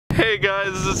Hey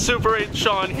guys, this is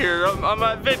Super8Sean here. I'm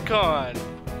at Vid-Con.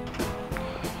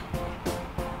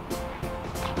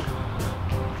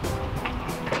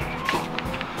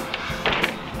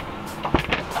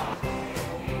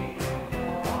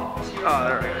 Oh,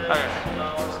 there we go. Okay.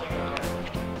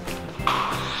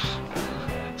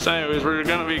 So anyways, we're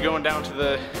gonna be going down to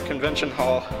the convention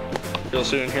hall real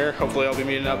soon here. Hopefully I'll be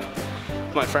meeting up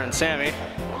with my friend Sammy.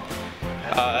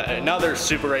 Another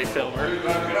Super 8 filmer.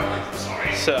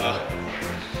 So,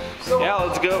 yeah,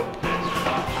 let's go.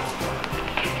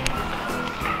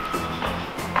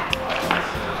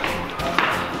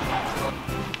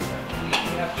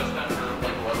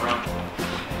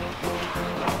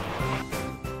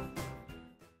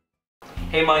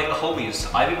 Hey my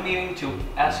homies, I've been meaning to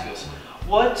ask you this.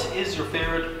 What is your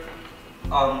favorite,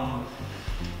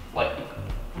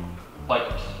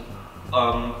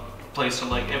 place to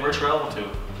ever travel to?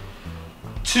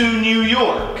 To New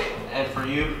York. And for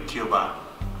you? Cuba.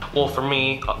 Well, for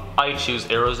me, I choose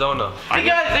Arizona. Hey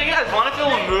guys, want to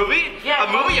film a movie? Yeah,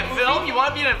 a movie, a film? You want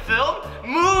to be in a film?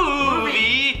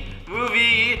 Movie.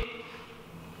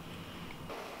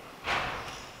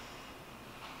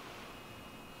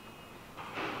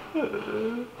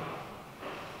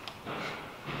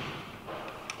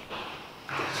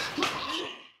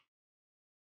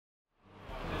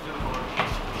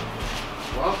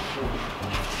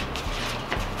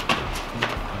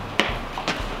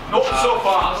 Not so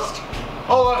fast.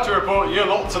 I'll have to report you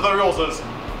lot to the roses.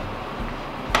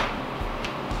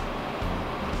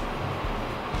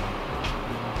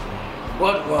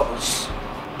 What rubbish?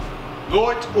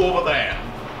 Right over there.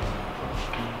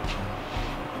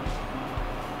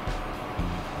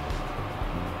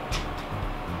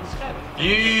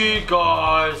 You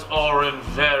guys are in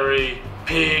very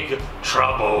big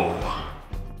trouble.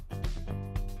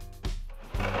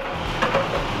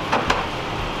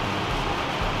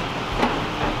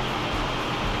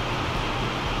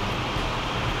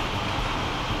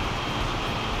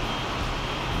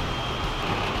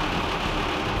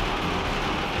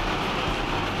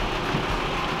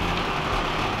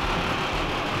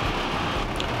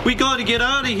 We gotta get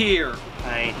out of here.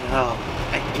 I know.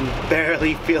 I can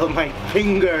barely feel my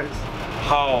fingers.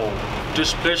 How?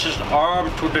 This place is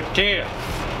armed to the teeth.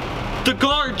 The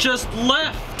guard just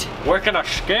left. We can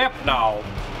escape now.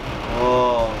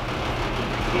 Oh,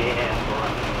 yeah.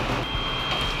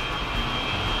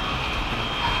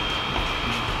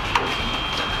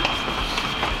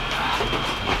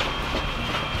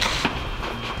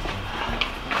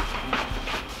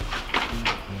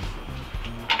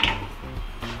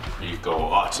 You go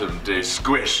autumn day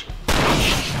squish.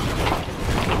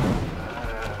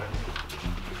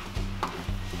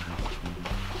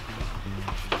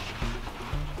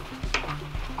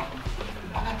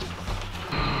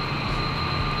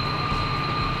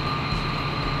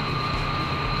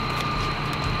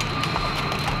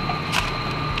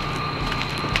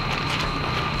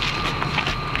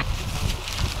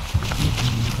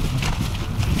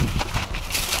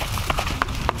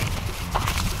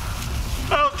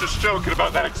 Just joking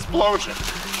about that explosion.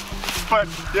 But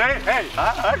hey,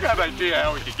 I got an idea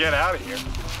how we can get out of here.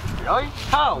 Really?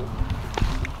 How?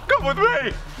 Come with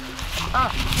me.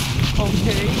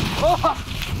 Okay. Oh,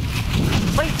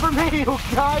 wait for me, you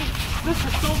guys. This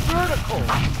is so vertical.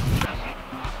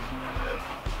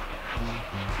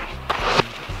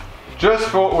 Just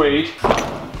for weed.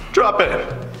 Drop in.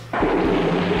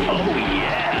 Oh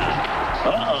yeah.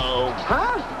 Uh-oh.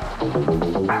 Huh?